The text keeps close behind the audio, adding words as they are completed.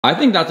I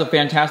think that's a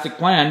fantastic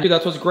plan. Dude,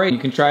 that's what's great. You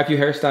can try a few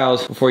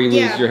hairstyles before you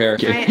lose your hair.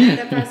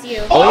 That's you.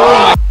 Oh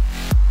my.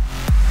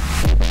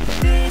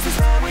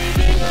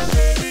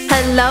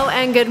 Hello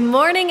and good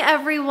morning,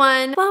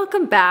 everyone.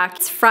 Welcome back.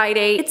 It's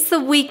Friday. It's the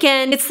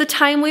weekend. It's the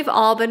time we've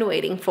all been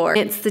waiting for.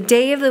 It's the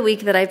day of the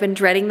week that I've been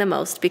dreading the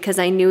most because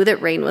I knew that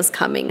rain was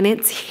coming, and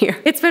it's here.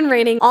 It's been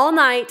raining all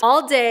night,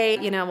 all day.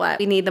 You know what?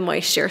 We need the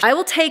moisture. I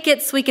will take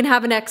it so we can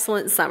have an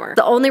excellent summer.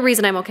 The only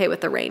reason I'm okay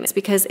with the rain is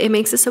because it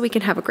makes it so we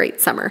can have a great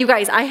summer. You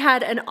guys, I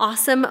had an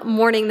awesome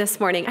morning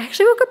this morning. I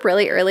actually woke up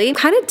really early. I'm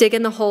kind of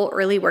digging the whole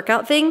early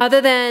workout thing.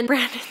 Other than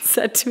Brandon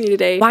said to me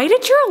today, "Why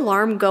did your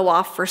alarm go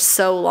off for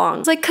so long?"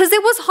 It's like, because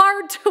it was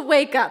hard to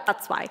wake up.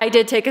 That's why. I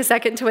did take a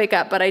second to wake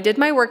up, but I did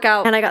my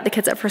workout and I got the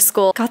kids up for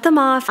school. Got them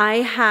off. I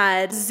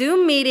had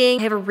Zoom meeting.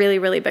 I have a really,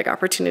 really big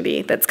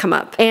opportunity that's come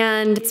up,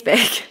 and it's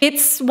big.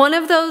 It's one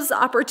of those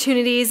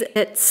opportunities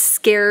that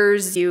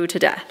scares you to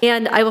death.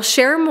 And I will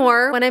share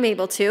more when I'm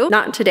able to,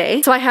 not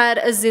today. So I had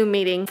a Zoom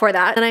meeting for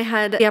that, and I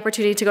had the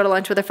opportunity to go to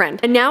lunch with a friend.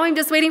 And now I'm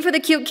just waiting for the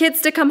cute kids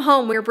to come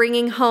home. We're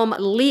bringing home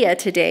Leah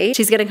today.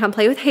 She's gonna come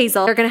play with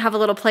Hazel. They're gonna have a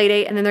little play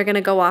date, and then they're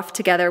gonna go off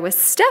together with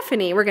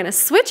Stephanie. We're gonna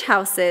switch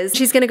houses.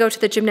 She's gonna go to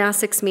the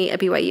gymnastics meet at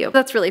BYU.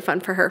 That's really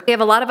fun for her. We have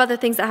a lot of other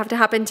things that have to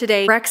happen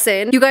today.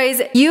 Brexsen. You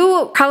guys,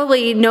 you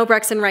probably know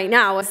Brexsen right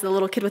now as the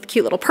little kid with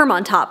cute little perm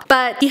on top,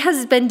 but he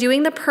has been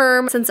doing the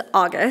perm since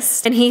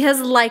August, and he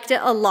has liked it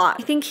a lot.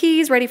 I think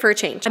he's ready for a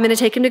change. I'm gonna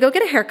take him to go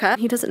get a haircut.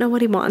 He doesn't know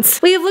what he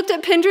wants. We've looked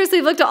at Pinterest,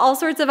 we've looked at all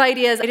sorts of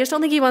ideas. I just don't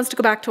think he wants to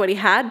go back to what he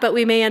had, but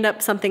we may end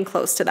up something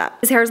close to that.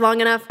 His hair is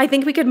long enough. I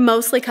think we could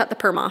mostly cut the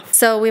perm off,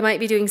 so we might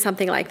be doing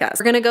something like that.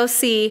 So we're gonna go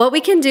see what we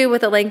can do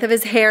with the length of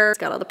his hair. He's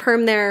got all the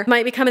perm there.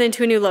 Might be coming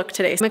into a new look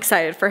today, so I'm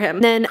excited for him.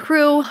 Then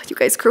Crew, you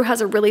guys, Crew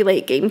has a really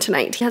late game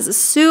tonight. He has a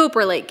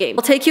super late game.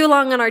 We'll take you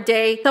along on our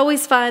day. It's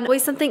always fun,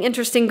 always something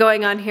interesting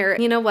going on here.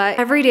 You know what?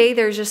 Every day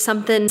there's just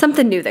something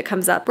new that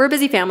comes up. We're a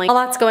busy family. A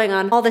lot's going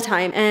on all the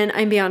time, and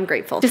I'm beyond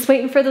grateful. Just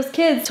waiting for those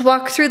kids to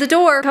walk through the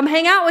door. Come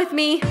hang out with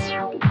me.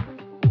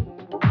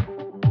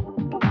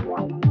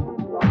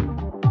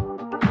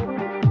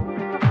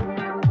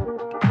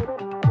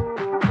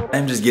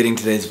 I'm just getting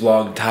today's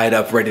vlog tied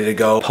up, ready to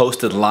go,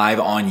 posted live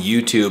on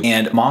YouTube.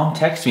 And mom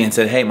texted me and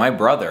said, "Hey, my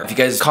brother." If you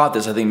guys caught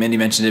this, I think Mindy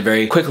mentioned it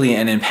very quickly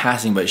and in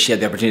passing, but she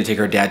had the opportunity to take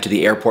her dad to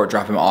the airport,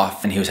 drop him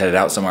off, and he was headed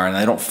out somewhere. And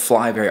they don't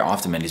fly very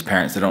often, Mindy's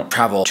parents. They don't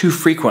travel too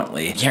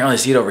frequently. You can't really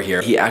see it over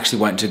here. He actually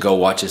went to go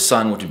watch his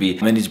son, which would be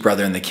Mindy's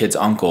brother and the kid's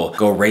uncle,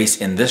 go race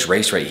in this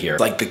race right here.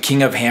 It's like the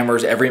King of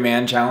Hammers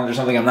Everyman Challenge or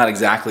something. I'm not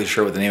exactly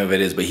sure what the name of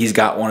it is, but he's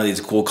got one of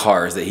these cool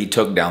cars that he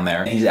took down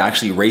there. He's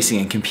actually racing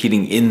and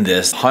competing in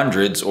this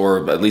hundreds, or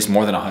at least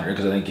more than 100,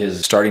 because I think his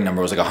starting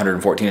number was like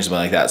 114 or something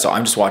like that. So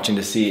I'm just watching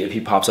to see if he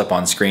pops up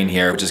on screen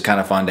here, which is kind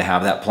of fun to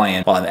have that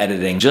playing while I'm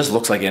editing. Just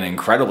looks like an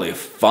incredibly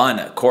fun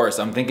course.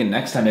 I'm thinking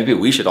next time maybe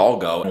we should all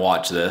go and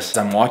watch this. As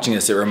I'm watching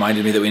this, it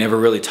reminded me that we never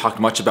really talked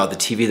much about the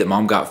TV that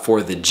mom got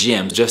for the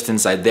gym. Just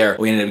inside there,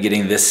 we ended up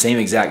getting this same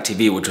exact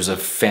TV, which was a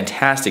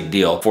fantastic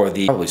deal for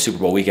the probably Super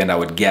Bowl weekend, I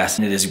would guess.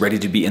 And it is ready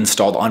to be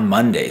installed on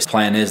Mondays.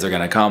 Plan is they're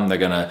gonna come, they're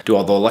gonna do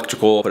all the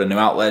electrical, put a new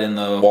outlet in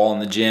the wall in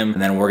the gym,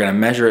 and then we're gonna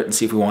measure it and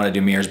see if we want to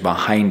do mirrors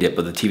behind it.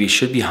 But the TV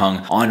should be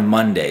hung on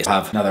Mondays.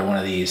 I'll have another one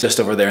of these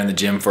just over there in the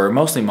gym for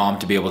mostly mom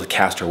to be able to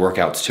cast her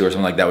workouts to or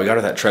something like that. We got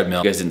her that treadmill.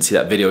 You guys didn't see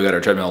that video. We got her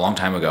treadmill a long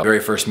time ago.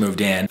 Very first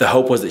moved in. The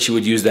hope was that she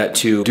would use that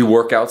to do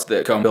workouts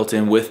that come built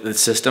in with the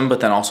system, but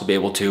then also be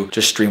able to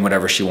just stream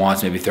whatever she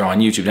wants, maybe throw on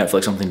YouTube,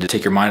 Netflix, something to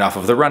take your mind off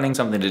of the running,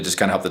 something to just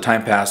kind of help the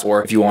time pass.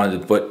 Or if you wanted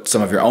to put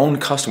some of your own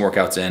custom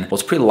workouts in, well,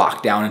 it's pretty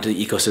locked down into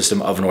the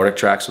ecosystem of Nordic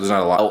Track, so there's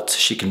not a lot else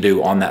she can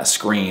do on that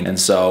screen. And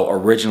so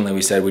originally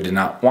we said we did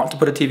not want to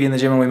put a TV in the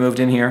gym when we moved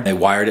in here. They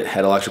wired it,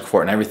 had electrical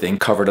for it and everything,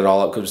 covered it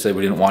all up because we said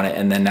we didn't want it,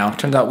 and then now it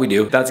turns out we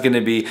do. That's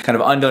gonna be kind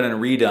of undone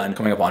and redone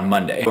coming up on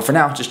Monday. But for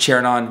now, just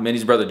cheering on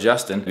Mindy's brother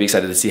Justin. Be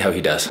excited to see how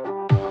he does.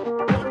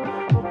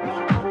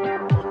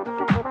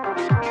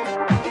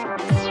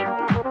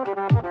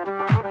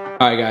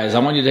 All right, guys, I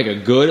want you to take a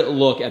good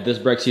look at this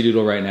Brexie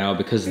doodle right now,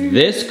 because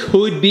this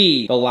could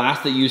be the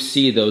last that you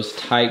see those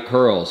tight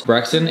curls.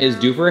 Brexsen is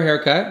due for a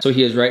haircut, so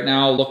he is right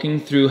now looking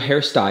through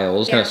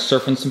hairstyles, kind of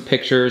surfing some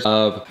pictures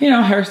of, you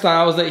know,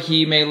 hairstyles that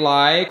he may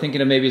like. Thinking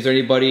of maybe, is there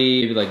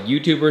anybody, maybe like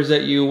YouTubers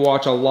that you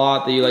watch a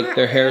lot that you like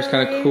their hair is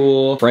kind of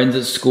cool, friends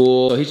at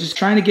school. So he's just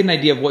trying to get an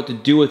idea of what to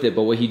do with it,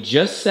 but what he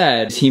just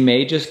said is he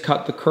may just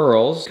cut the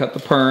curls, cut the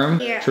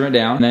perm, trim it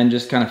down, and then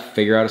just kind of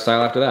figure out a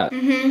style after that.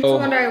 So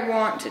what I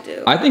want to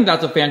do. I think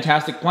that's a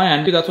fantastic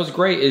plan. Dude, that's what's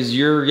great is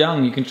you're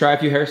young. You can try a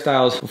few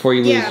hairstyles before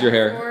you lose your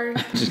hair.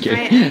 Just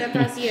kidding.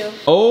 That's you.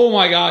 Oh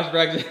my gosh,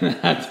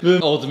 Brexsen, that's the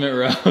ultimate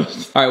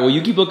roast. All right, well,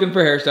 you keep looking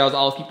for hairstyles.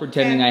 I'll keep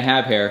pretending I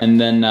have hair. And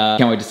then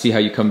can't wait to see how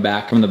you come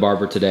back from the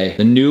barber today.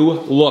 The new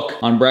look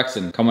on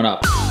Brexsen coming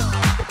up.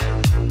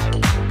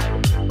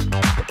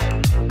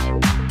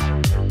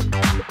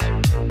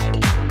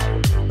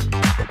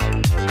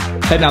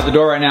 Heading out the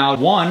door right now.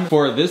 One,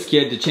 for this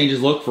kid to change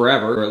his look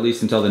forever, or at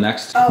least until the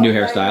next new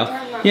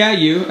hairstyle. Yeah,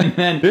 you. And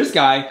then this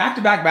guy,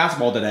 back-to-back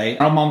basketball today.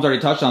 Our mom's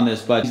already touched on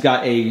this, but he's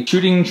got a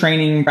shooting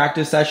training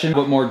practice session,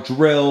 but more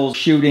drills,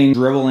 shooting,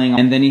 dribbling,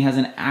 and then he has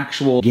an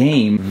actual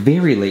game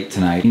very late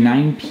tonight,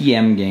 9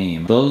 p.m.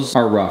 game. Those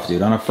are rough,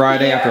 dude. On a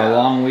Friday after a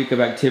long week of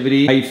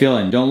activity, how you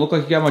feeling? Don't look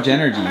like you got much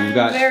energy. You've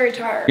got very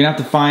tired. You're gonna have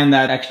to find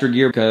that extra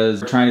gear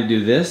because we're trying to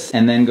do this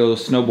and then go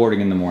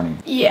snowboarding in the morning.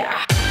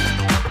 Yeah.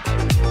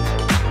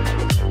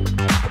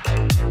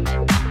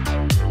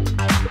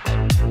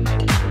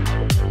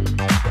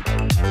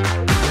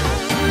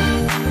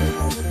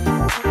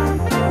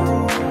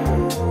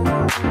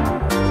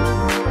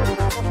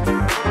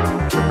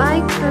 Bye,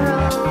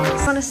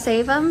 girls. Want to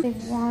save them?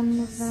 Save one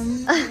of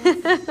them.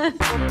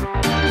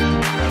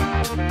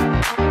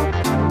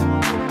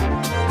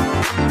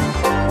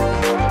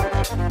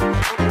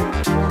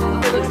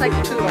 It looks like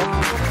a poodle.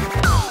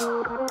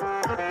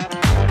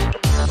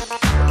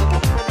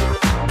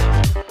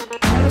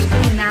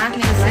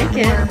 I like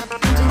it.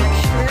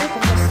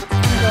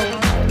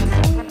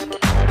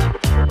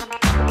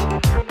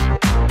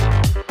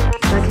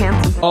 Look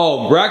handsome.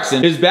 Oh,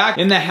 Brexsen is back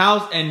in the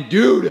house, and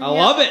dude, I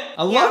love it.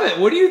 I love it.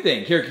 What do you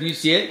think? Here, can you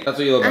see it? That's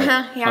what you look like.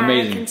 Yeah,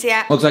 amazing. I can see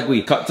it. Looks like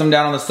we cut some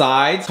down on the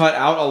sides, cut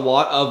out a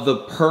lot of the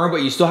perm,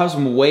 but you still have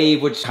some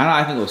wave, which kind of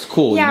I think looks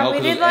cool. Yeah, you know,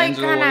 we did like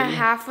kind of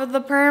half of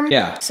the perm.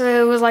 Yeah. So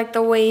it was like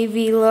the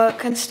wavy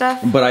look and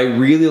stuff. But I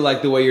really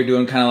like the way you're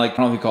doing kind of like, I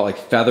don't know if you call it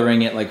like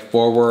feathering it like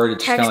forward.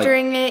 It's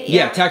Texturing like, it,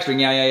 yeah.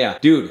 Texturing, yeah.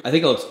 Dude, I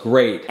think it looks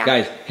great. Yeah.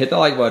 Guys, hit the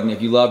like button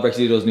if you love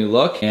Brexito's new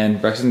look. And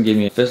Brexsen gave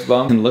me a fist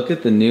bump. And look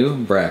at the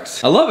new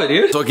Brex. I love it,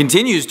 dude. So it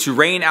continues to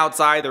rain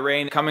outside, the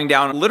rain coming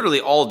down literally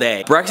all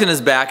day. Brexsen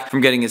is back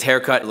from getting his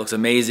haircut. It looks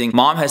amazing.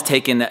 Mom has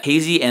taken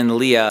Hazy and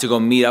Leah to go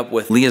meet up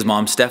with Leah's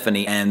mom,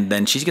 Stephanie, and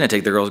then she's gonna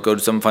take the girls, go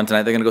to some fun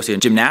tonight. They're gonna go see a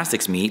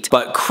gymnastics meet.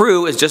 But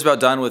Crew is just about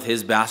done with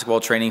his basketball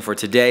training for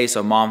today,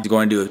 so Mom's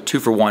going to do a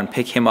 2-for-1,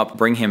 pick him up,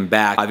 bring him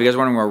back. If you guys are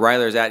wondering where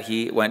Ryler's at,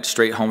 he went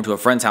straight home to a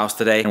friend's house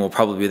today and will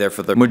probably be there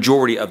for the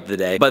majority of the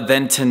day. But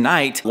then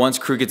tonight, once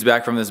Crew gets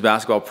back from this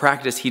basketball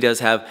practice, he does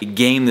have a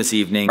game this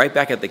evening, right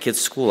back at the kids'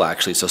 school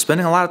actually. So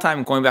spending a lot of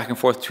time going back and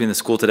forth between the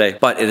school today,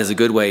 but it is a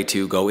good way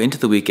to go into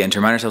the weekend to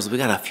remind ourselves that we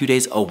got a few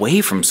days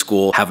away from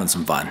school having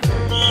some fun.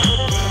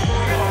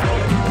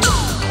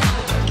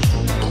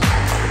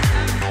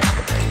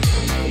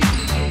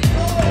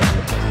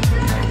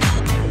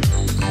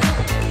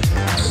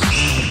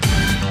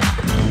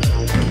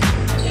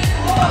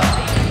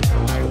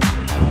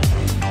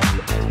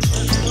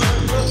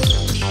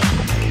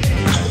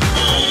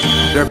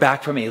 They're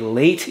back from a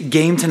late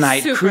game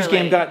tonight. Crew's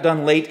game got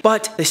done late,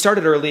 but they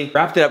started early,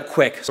 wrapped it up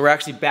quick. So we're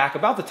actually back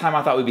about the time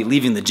I thought we'd be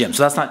leaving the gym.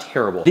 So that's not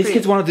terrible. These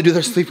kids wanted to do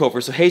their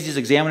sleepover. So Hazy's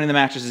examining the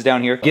mattresses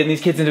down here, getting these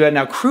kids into bed.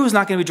 Now Crew's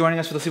not gonna be joining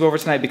us for the sleepover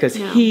tonight because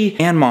he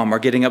and Mom are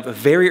getting up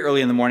very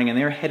early in the morning and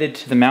they're headed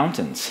to the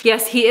mountains.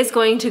 Yes, he is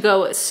going to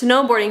go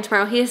snowboarding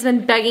tomorrow. He has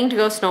been begging to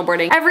go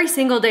snowboarding every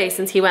single day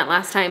since he went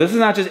last time. This is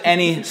not just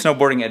any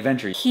snowboarding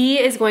adventure. He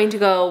is going to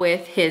go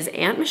with his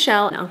Aunt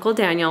Michelle and Uncle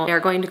Daniel. They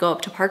are going to go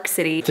up to Park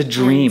City. It's a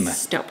dream.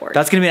 Snowboard.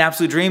 That's gonna be an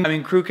absolute dream. I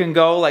mean, Crew can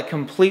go like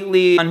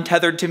completely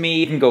untethered to me.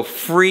 He can go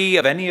free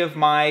of any of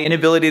my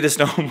inability to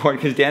snowboard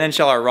because Dan and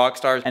Shell are rock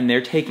stars and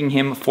they're taking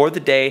him for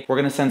the day. We're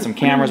gonna send some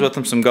cameras with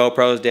him, some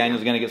GoPros.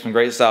 Daniel's gonna get some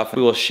great stuff.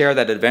 We will share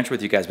that adventure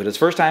with you guys, but it's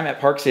first time at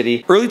Park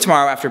City. Early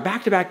tomorrow after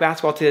back-to-back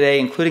basketball today,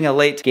 including a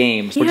late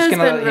game. He has been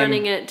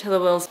running it till the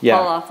wheels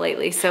fall off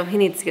lately, so he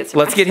needs to get some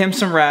rest. Let's get him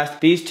some rest.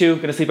 These two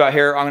gonna sleep out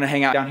here. I'm gonna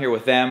hang out down here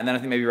with them, and then I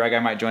think maybe Rag Guy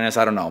might join us,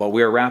 I don't know. But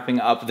we are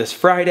wrapping up this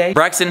Friday.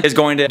 Brexsen is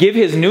going to give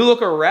his new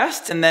look a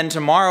rest, and then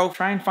tomorrow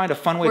try and find a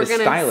fun way to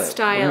style it.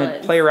 We're gonna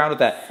play around with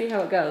that. See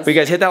how it goes. But you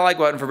guys hit that like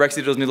button for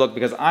Brexito's new look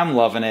because I'm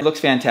loving it. It looks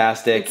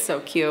fantastic. It's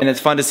so cute. And it's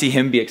fun to see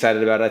him be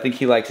excited about it. I think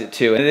he likes it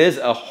too. And it is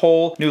a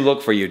whole new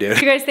look for you,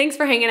 dude. You guys, thanks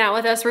for hanging out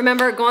with us.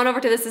 Remember, go on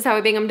over to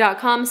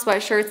thisishowwebingham.com.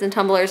 Sweatshirts and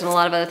tumblers and a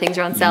lot of other things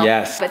are on sale.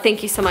 Yes. But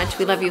thank you so much.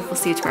 We love you. We'll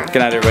see you tomorrow. Good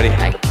night, everybody.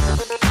 Bye.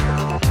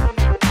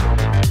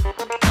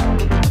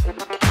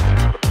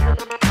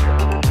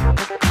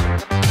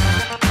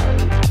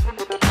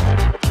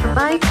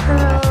 Bye,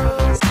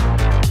 girls.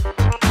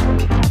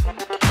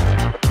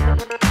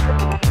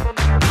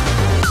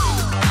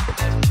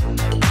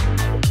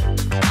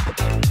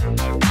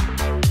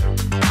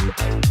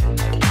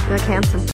 Look handsome.